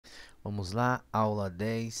Vamos lá, aula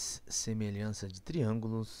 10, semelhança de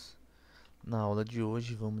triângulos. Na aula de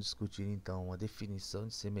hoje vamos discutir então a definição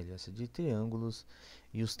de semelhança de triângulos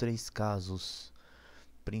e os três casos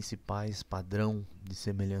principais padrão de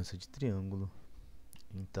semelhança de triângulo.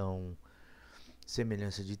 Então,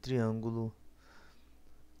 semelhança de triângulo: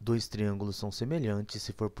 dois triângulos são semelhantes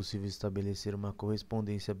se for possível estabelecer uma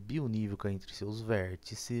correspondência biunívoca entre seus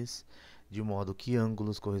vértices, de modo que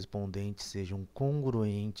ângulos correspondentes sejam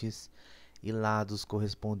congruentes e lados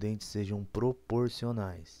correspondentes sejam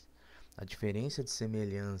proporcionais. A diferença de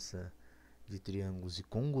semelhança de triângulos e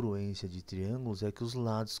congruência de triângulos é que os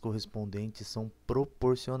lados correspondentes são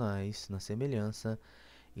proporcionais na semelhança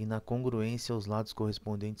e na congruência os lados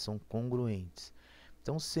correspondentes são congruentes.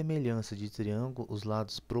 Então, semelhança de triângulo, os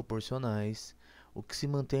lados proporcionais, o que se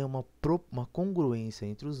mantém é uma congruência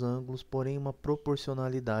entre os ângulos, porém uma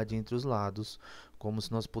proporcionalidade entre os lados, como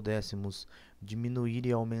se nós pudéssemos diminuir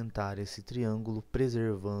e aumentar esse triângulo,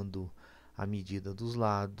 preservando a medida dos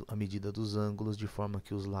lados, a medida dos ângulos, de forma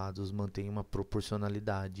que os lados mantenham uma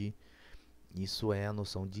proporcionalidade. Isso é a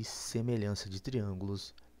noção de semelhança de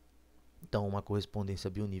triângulos. Então, uma correspondência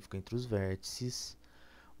biunívoca entre os vértices,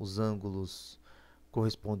 os ângulos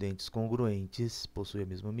correspondentes congruentes possuem a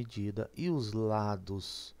mesma medida e os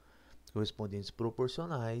lados correspondentes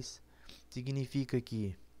proporcionais significa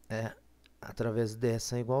que é através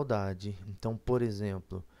dessa igualdade. Então, por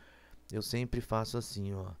exemplo, eu sempre faço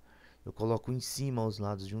assim, ó, eu coloco em cima os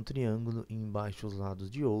lados de um triângulo e embaixo os lados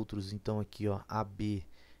de outros. Então aqui, ó, AB,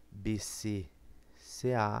 BC,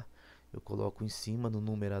 CA, eu coloco em cima no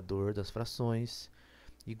numerador das frações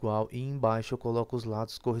igual, e embaixo eu coloco os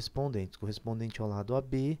lados correspondentes. Correspondente ao lado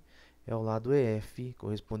AB é o lado EF,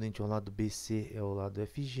 correspondente ao lado BC é o lado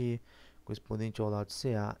FG, correspondente ao lado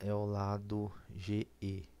CA é o lado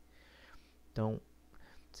GE. Então,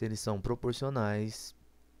 se eles são proporcionais,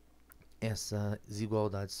 essas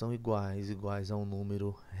igualdades são iguais a um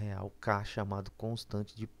número real K chamado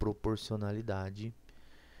constante de proporcionalidade.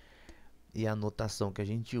 E a notação que a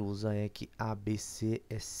gente usa é que ABC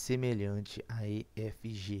é semelhante a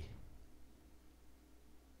EFG.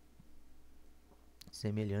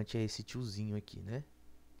 Semelhante a esse tiozinho aqui, né?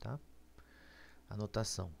 Tá?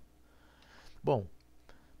 Anotação. Bom,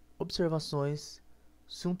 observações.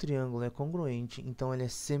 Se um triângulo é congruente, então ele é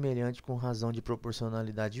semelhante com razão de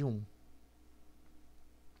proporcionalidade 1.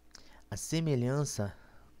 A semelhança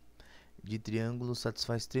de triângulo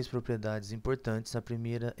satisfaz três propriedades importantes. A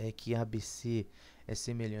primeira é que ABC é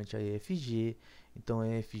semelhante a EFG, então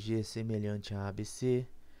EFG é semelhante a ABC.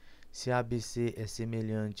 Se ABC é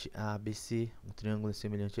semelhante a ABC, o triângulo é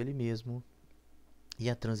semelhante a ele mesmo. E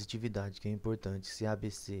a transitividade, que é importante: se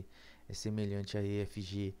ABC é semelhante a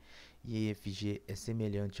EFG e EFG é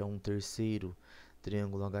semelhante a um terceiro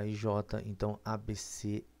triângulo HIJ, então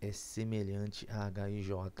ABC é semelhante a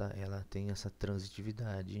HIJ, ela tem essa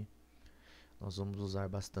transitividade. Nós vamos usar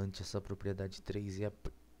bastante essa propriedade 3 e a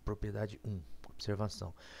propriedade 1.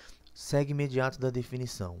 Observação. Segue imediato da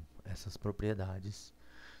definição essas propriedades.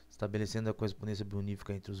 Estabelecendo a correspondência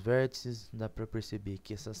biunívoca entre os vértices, dá para perceber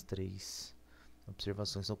que essas três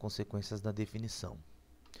observações são consequências da definição.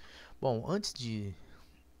 Bom, antes de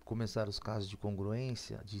começar os casos de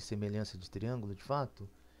congruência, de semelhança de triângulo, de fato,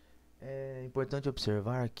 é importante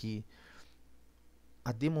observar que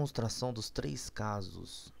a demonstração dos três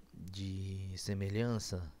casos de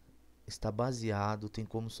semelhança está baseado, tem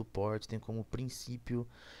como suporte, tem como princípio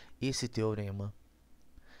esse teorema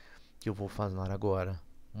que eu vou falar agora.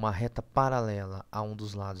 Uma reta paralela a um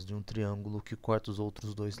dos lados de um triângulo que corta os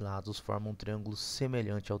outros dois lados forma um triângulo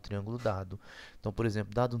semelhante ao triângulo dado. Então, por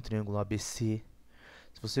exemplo, dado um triângulo ABC,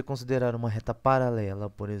 se você considerar uma reta paralela,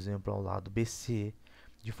 por exemplo, ao lado BC,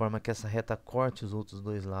 de forma que essa reta corte os outros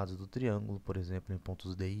dois lados do triângulo, por exemplo, em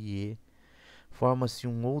pontos D e E, forma-se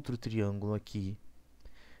um outro triângulo aqui,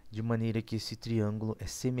 de maneira que esse triângulo é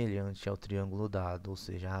semelhante ao triângulo dado, ou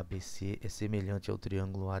seja, ABC é semelhante ao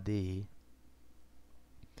triângulo ADE.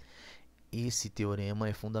 Esse teorema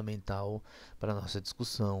é fundamental para a nossa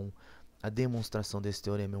discussão. A demonstração desse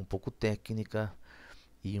teorema é um pouco técnica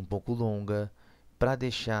e um pouco longa. Para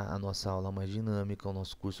deixar a nossa aula mais dinâmica, o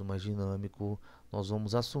nosso curso mais dinâmico, nós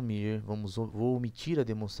vamos assumir, vou omitir a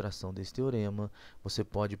demonstração desse teorema. Você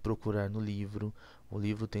pode procurar no livro, o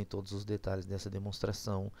livro tem todos os detalhes dessa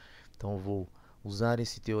demonstração. Então eu vou usar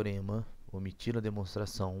esse teorema, omitir a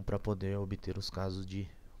demonstração para poder obter os casos de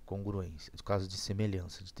congruência, os casos de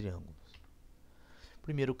semelhança de triângulos. O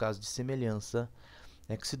primeiro caso de semelhança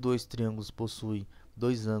é que se dois triângulos possuem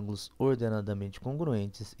dois ângulos ordenadamente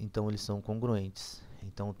congruentes, então eles são congruentes.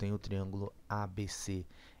 Então tem o triângulo ABC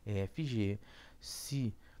EFG.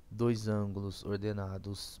 Se dois ângulos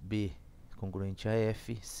ordenados B congruente a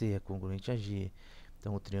F, C é congruente a G.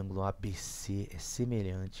 Então, o triângulo ABC é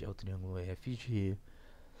semelhante ao triângulo EFG.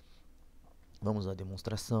 Vamos à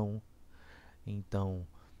demonstração. Então,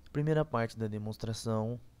 primeira parte da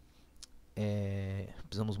demonstração,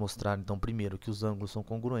 precisamos mostrar, então, primeiro que os ângulos são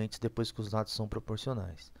congruentes, depois que os lados são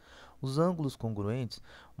proporcionais. Os ângulos congruentes,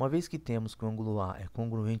 uma vez que temos que o ângulo A é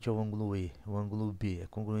congruente ao ângulo E, o ângulo B é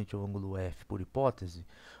congruente ao ângulo F por hipótese,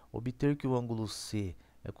 obter que o ângulo C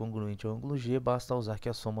é congruente ao ângulo G, basta usar que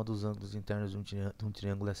a soma dos ângulos internos de um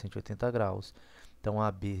triângulo é 180 graus. Então,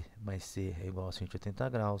 AB mais C é igual a 180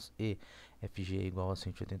 graus, e FG é igual a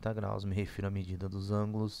 180 graus, me refiro à medida dos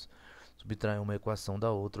ângulos. Subtrai uma equação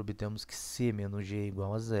da outra, obtemos que C menos G é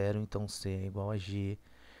igual a zero, então C é igual a G.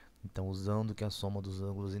 Então, usando que a soma dos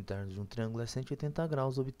ângulos internos de um triângulo é 180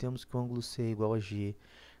 graus, obtemos que o ângulo C é igual a G.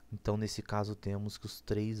 Então, nesse caso, temos que os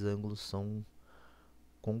três ângulos são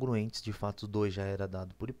congruentes. De fato, o 2 já era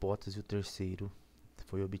dado por hipótese, o terceiro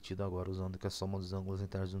foi obtido agora usando que a soma dos ângulos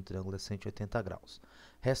internos de um triângulo é 180 graus.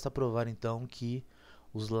 Resta provar, então, que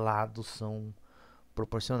os lados são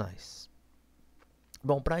proporcionais.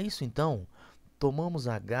 Bom, para isso, então, tomamos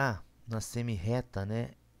H na semirreta,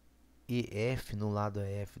 né, EF no lado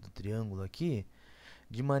EF do triângulo aqui,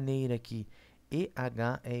 de maneira que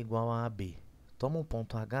EH é igual a AB. Toma um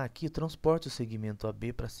ponto H aqui, transporte o segmento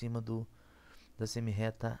AB para cima da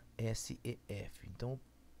semirreta SEF. Então,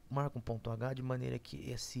 marca um ponto H de maneira que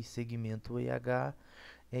esse segmento EH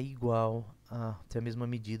é igual a ter a mesma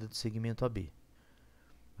medida do segmento AB.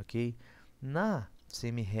 Ok? Na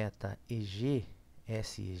semirreta EG,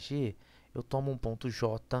 SEG, eu tomo um ponto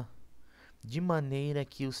J de maneira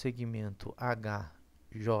que o segmento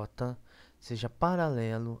HJ seja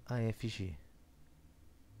paralelo a FG.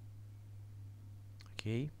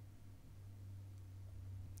 Ok?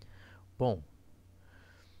 Bom,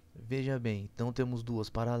 veja bem, então temos duas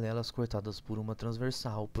paralelas cortadas por uma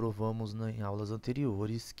transversal. Provamos em aulas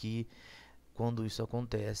anteriores que quando isso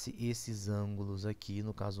acontece, esses ângulos aqui,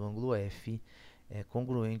 no caso o ângulo F, é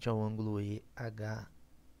congruente ao ângulo EHJ,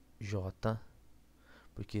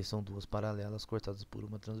 porque são duas paralelas cortadas por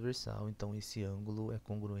uma transversal, então esse ângulo é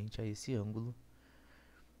congruente a esse ângulo,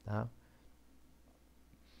 tá?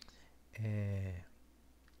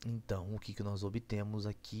 Então, o que nós obtemos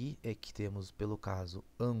aqui é que temos, pelo caso,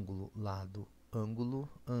 ângulo, lado, ângulo,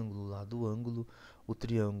 ângulo, lado, ângulo, o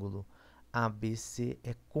triângulo ABC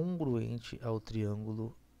é congruente ao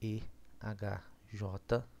triângulo EHJ.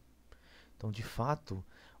 Então, de fato,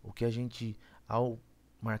 o que a gente, ao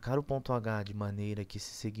marcar o ponto H de maneira que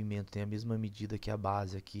esse segmento tem a mesma medida que a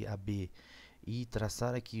base aqui, AB, e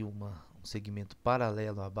traçar aqui um segmento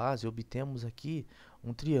paralelo à base, obtemos aqui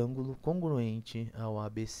um triângulo congruente ao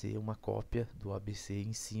ABC, uma cópia do ABC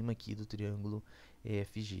em cima aqui do triângulo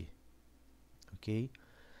EFG. Ok?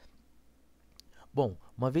 Bom,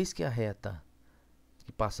 uma vez que a reta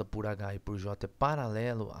que passa por H e por J é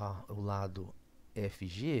paralelo ao lado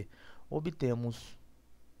FG, obtemos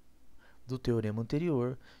do teorema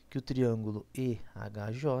anterior que o triângulo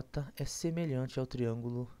EHJ é semelhante ao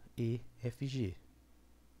triângulo EFG.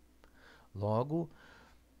 Logo,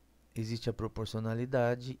 existe a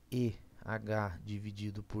proporcionalidade EH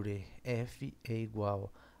dividido por EF é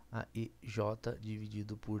igual a EJ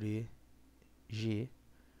dividido por EG.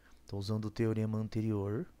 Estou usando o teorema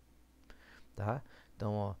anterior, tá?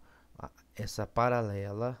 Então, ó, essa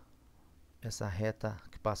paralela, essa reta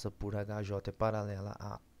que passa por HJ é paralela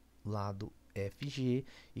ao lado FG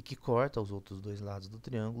e que corta os outros dois lados do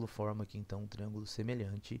triângulo, forma aqui então um triângulo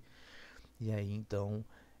semelhante. E aí então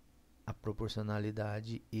a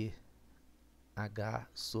proporcionalidade EH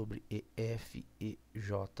sobre EF e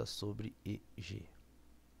J sobre EG.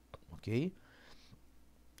 Ok?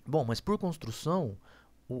 Bom, mas por construção,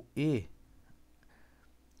 o EH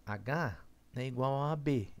é igual a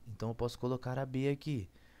AB. Então eu posso colocar AB aqui.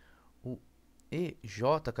 O EJ,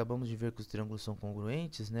 acabamos de ver que os triângulos são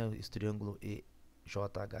congruentes, né? Esse triângulo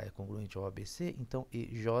EJH é congruente ao ABC, então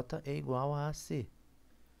EJ é igual a AC.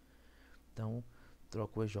 Então,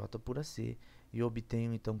 troco o EJ por AC e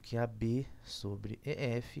obtenho então que AB sobre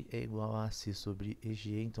EF é igual a AC sobre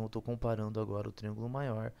EG. Então, eu estou comparando agora o triângulo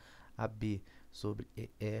maior. AB sobre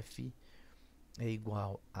EF é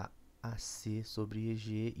igual a AC sobre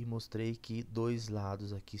EG e mostrei que dois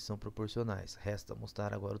lados aqui são proporcionais. Resta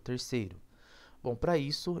mostrar agora o terceiro. Bom, para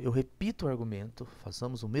isso, eu repito o argumento,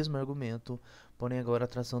 façamos o mesmo argumento, porém agora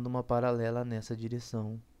traçando uma paralela nessa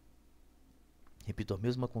direção. Repito a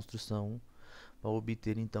mesma construção, para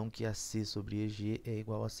obter então que AC sobre EG é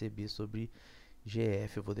igual a CB sobre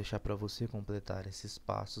GF. Eu vou deixar para você completar esses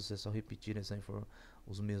passos, é só repetir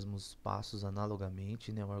os mesmos passos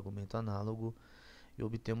analogamente, né, o argumento análogo, e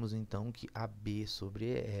obtemos então que AB sobre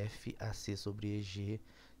EF, AC sobre EG,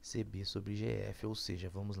 CB sobre GF, ou seja,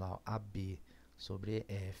 vamos lá, ó, AB sobre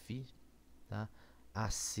EF, tá?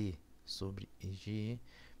 AC sobre EG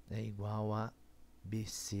é igual a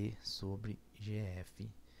BC sobre GF,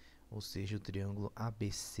 ou seja, o triângulo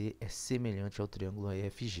ABC é semelhante ao triângulo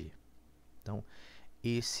EFG. Então,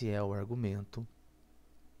 esse é o argumento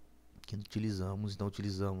que utilizamos. Então,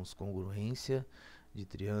 utilizamos congruência de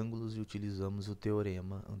triângulos e utilizamos o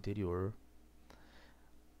teorema anterior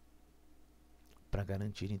para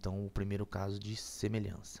garantir, então, o primeiro caso de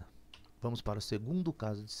semelhança. Vamos para o segundo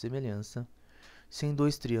caso de semelhança. Se em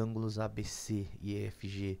dois triângulos ABC e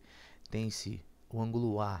EFG tem-se o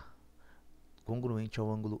ângulo A congruente ao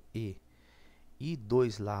ângulo E e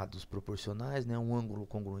dois lados proporcionais, né, um ângulo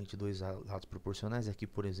congruente, dois lados proporcionais, aqui,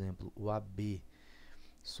 por exemplo, o AB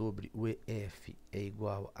sobre o EF é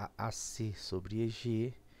igual a AC sobre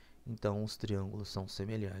EG, então os triângulos são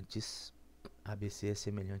semelhantes. ABC é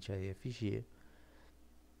semelhante a EFG.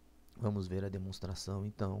 Vamos ver a demonstração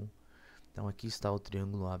então. Então aqui está o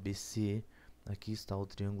triângulo ABC, aqui está o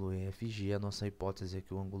triângulo EFG. A nossa hipótese é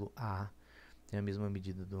que o ângulo A tem a mesma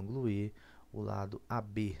medida do ângulo E. O lado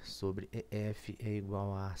AB sobre EF é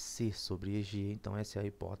igual a AC sobre EG. Então essa é a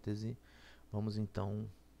hipótese. Vamos então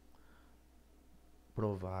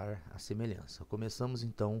provar a semelhança. Começamos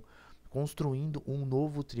então construindo um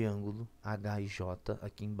novo triângulo H e J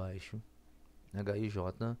aqui embaixo, H e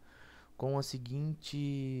J, com a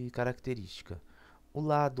seguinte característica: o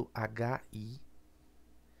lado HI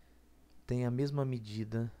tem a mesma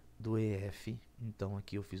medida do EF, então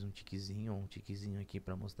aqui eu fiz um tiquezinho aqui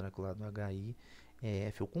para mostrar que o lado HI é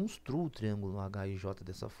F. Eu construo o triângulo HIJ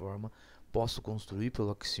dessa forma, posso construir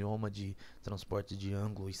pelo axioma de transporte de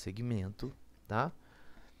ângulo e segmento, tá?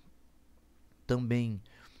 Também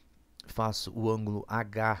faço o ângulo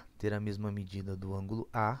H ter a mesma medida do ângulo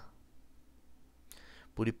A.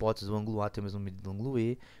 Por hipótese, o ângulo A tem a mesma medida do ângulo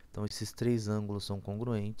E. Então, esses três ângulos são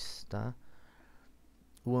congruentes, tá?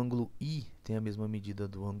 O ângulo I tem a mesma medida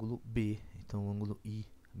do ângulo B. Então, o ângulo I,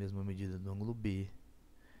 a mesma medida do ângulo B.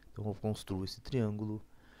 Então, eu construo esse triângulo.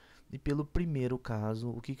 E pelo primeiro caso,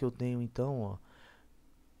 o que eu tenho, então? Ó,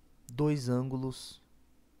 dois ângulos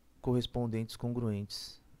correspondentes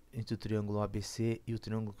congruentes entre o triângulo ABC e o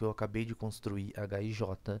triângulo que eu acabei de construir, HIJ.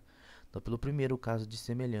 Então, pelo primeiro caso de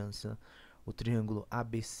semelhança, o triângulo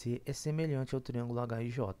ABC é semelhante ao triângulo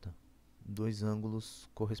HIJ. Dois ângulos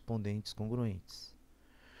correspondentes congruentes.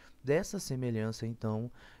 Dessa semelhança,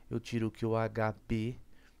 então, eu tiro que o AB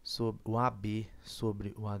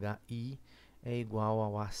sobre o HI é igual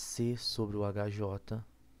ao AC sobre o HJ.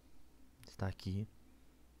 Está aqui,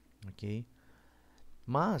 ok?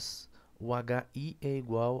 Mas o HI é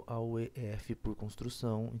igual ao EF por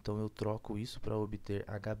construção, então eu troco isso para obter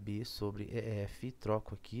HB sobre EF,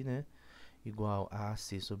 troco aqui, né? Igual a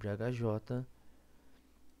AC sobre HJ.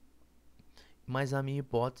 Mas a minha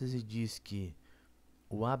hipótese diz que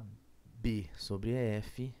o AB sobre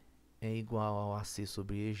EF é igual ao AC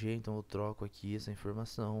sobre EG, então eu troco aqui essa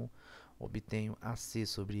informação, obtenho AC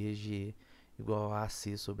sobre EG igual a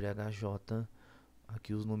AC sobre HJ.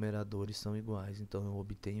 Aqui os numeradores são iguais, então eu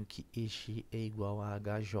obtenho que EG é igual a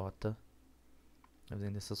HJ,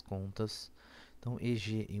 fazendo essas contas. Então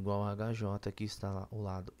EG igual a HJ, aqui está o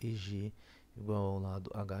lado EG igual ao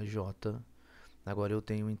lado HJ. Agora eu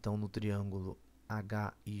tenho então no triângulo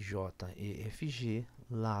HIJ EFG,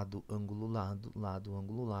 lado, ângulo, lado, lado,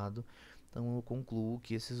 ângulo, lado. Então eu concluo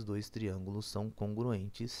que esses dois triângulos são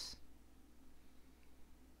congruentes,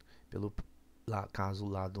 pelo caso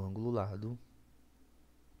lado, ângulo, lado.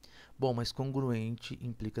 Bom, mas congruente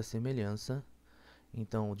implica semelhança,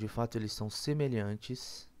 então de fato eles são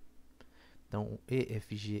semelhantes. Então o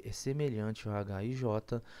EFG é semelhante ao HIJ,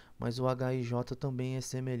 mas o HIJ também é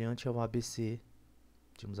semelhante ao ABC.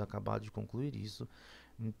 Tínhamos acabado de concluir isso.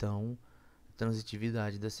 Então,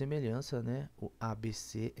 transitividade da semelhança, né? O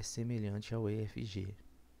ABC é semelhante ao EFG.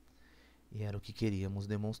 E era o que queríamos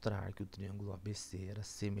demonstrar, que o triângulo ABC era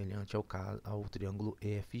semelhante ao triângulo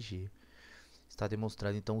EFG. Está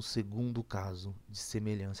demonstrado então o segundo caso de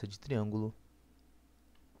semelhança de triângulo.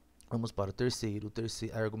 Vamos para o terceiro.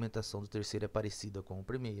 A argumentação do terceiro é parecida com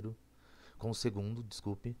o segundo,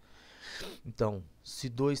 desculpe. Então, se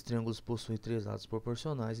dois triângulos possuem três lados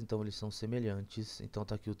proporcionais, então eles são semelhantes. Então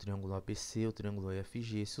está aqui o triângulo ABC, o triângulo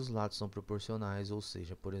EFG. Se os lados são proporcionais, ou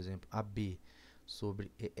seja, por exemplo, AB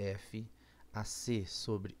sobre EF, AC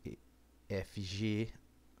sobre EFG,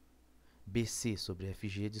 BC sobre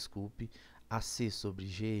FG, desculpe, AC sobre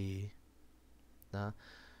GE, tá?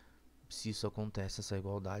 Se isso acontece, essa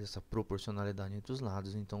igualdade, essa proporcionalidade entre os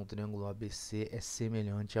lados, então o triângulo ABC é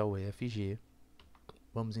semelhante ao EFG.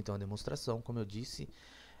 Vamos então à demonstração. Como eu disse,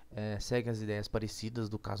 segue as ideias parecidas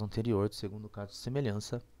do caso anterior, do segundo caso de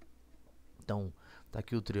semelhança. Então, está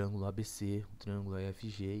aqui o triângulo ABC, o triângulo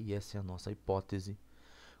EFG, e essa é a nossa hipótese.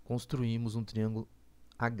 Construímos um triângulo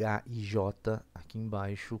H e J aqui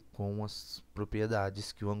embaixo com as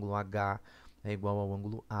propriedades que o ângulo H é igual ao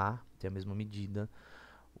ângulo A, tem a mesma medida.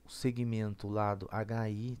 O segmento lado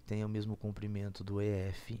HI tem o mesmo comprimento do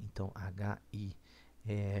EF, então HI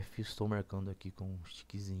EF, estou marcando aqui com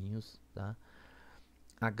tiquezinhos, tá?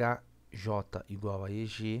 HJ igual a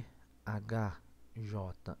EG,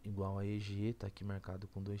 HJ igual a EG, está aqui marcado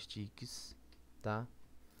com 2 tiques, tá?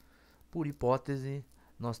 Por hipótese,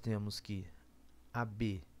 nós temos que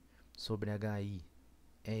AB sobre HI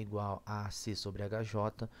é igual a AC sobre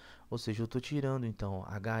HJ, ou seja, eu estou tirando então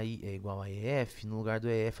HI é igual a EF, no lugar do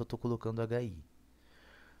EF eu estou colocando HI,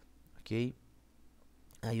 ok?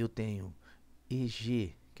 Aí eu tenho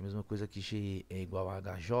EG, que é a mesma coisa que GE é igual a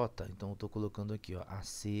HJ, então eu estou colocando aqui ó,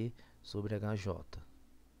 AC sobre HJ,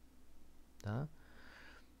 tá?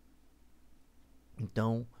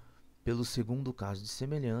 Então, pelo segundo caso de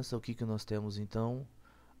semelhança, o que nós temos então?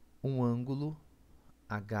 Um ângulo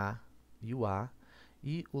H e o A,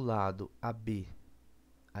 e o lado AB,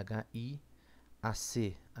 HI,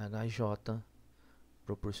 AC, HJ,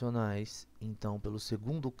 proporcionais. Então, pelo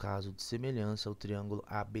segundo caso de semelhança, o triângulo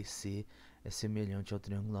ABC é semelhante ao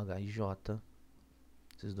triângulo HIJ.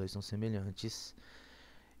 Esses dois são semelhantes.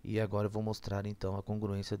 E agora eu vou mostrar então a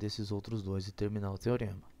congruência desses outros dois e terminar o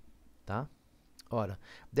teorema, tá? Ora,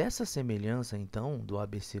 dessa semelhança então do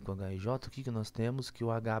ABC com o HIJ, o que nós temos? Que o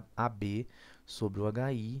HAB sobre o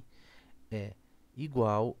HI é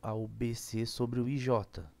igual ao BC sobre o IJ.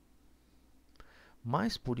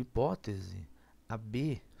 Mas, por hipótese,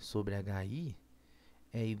 AB sobre HI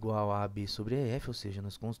é igual a AB sobre EF, ou seja,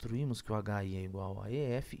 nós construímos que o HI é igual a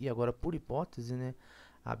EF, e agora, por hipótese, né,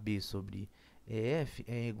 AB sobre EF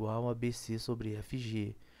é igual a BC sobre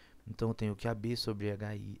FG. Então, eu tenho que AB sobre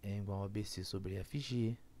HI é igual a BC sobre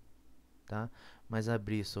FG, tá? Mas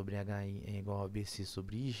AB sobre HI é igual a BC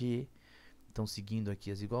sobre IG. Então, seguindo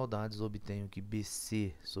aqui as igualdades, obtenho que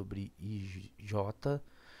BC sobre IJ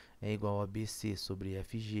é igual a BC sobre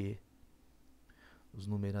FG. Os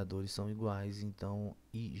numeradores são iguais, então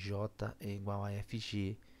IJ é igual a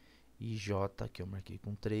FG. IJ, que eu marquei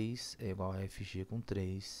com 3, é igual a FG com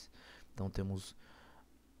 3. Então, temos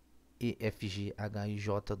EFG,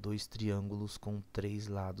 HIJ, dois triângulos com 3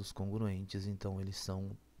 lados congruentes. Então, eles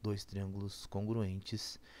são dois triângulos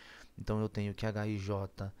congruentes. Então, eu tenho que HIJ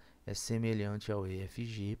é semelhante ao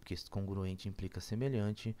EFG, porque congruente implica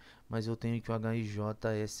semelhante, mas eu tenho que o HIJ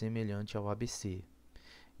é semelhante ao ABC.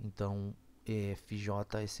 Então, EFJ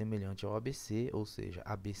é semelhante ao ABC, ou seja,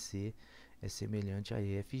 ABC é semelhante a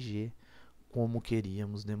EFG, como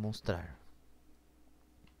queríamos demonstrar.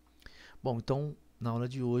 Bom, então, na aula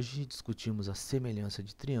de hoje, discutimos a semelhança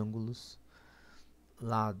de triângulos.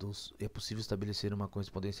 Lados, é possível estabelecer uma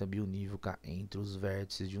correspondência biunívoca entre os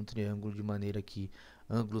vértices de um triângulo, de maneira que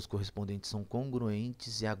ângulos correspondentes são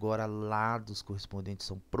congruentes e agora lados correspondentes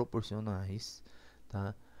são proporcionais,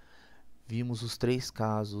 tá? Vimos os 3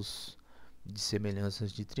 casos de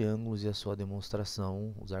semelhanças de triângulos e a sua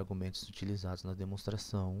demonstração, os argumentos utilizados na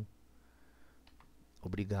demonstração.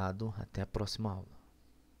 Obrigado, até a próxima aula.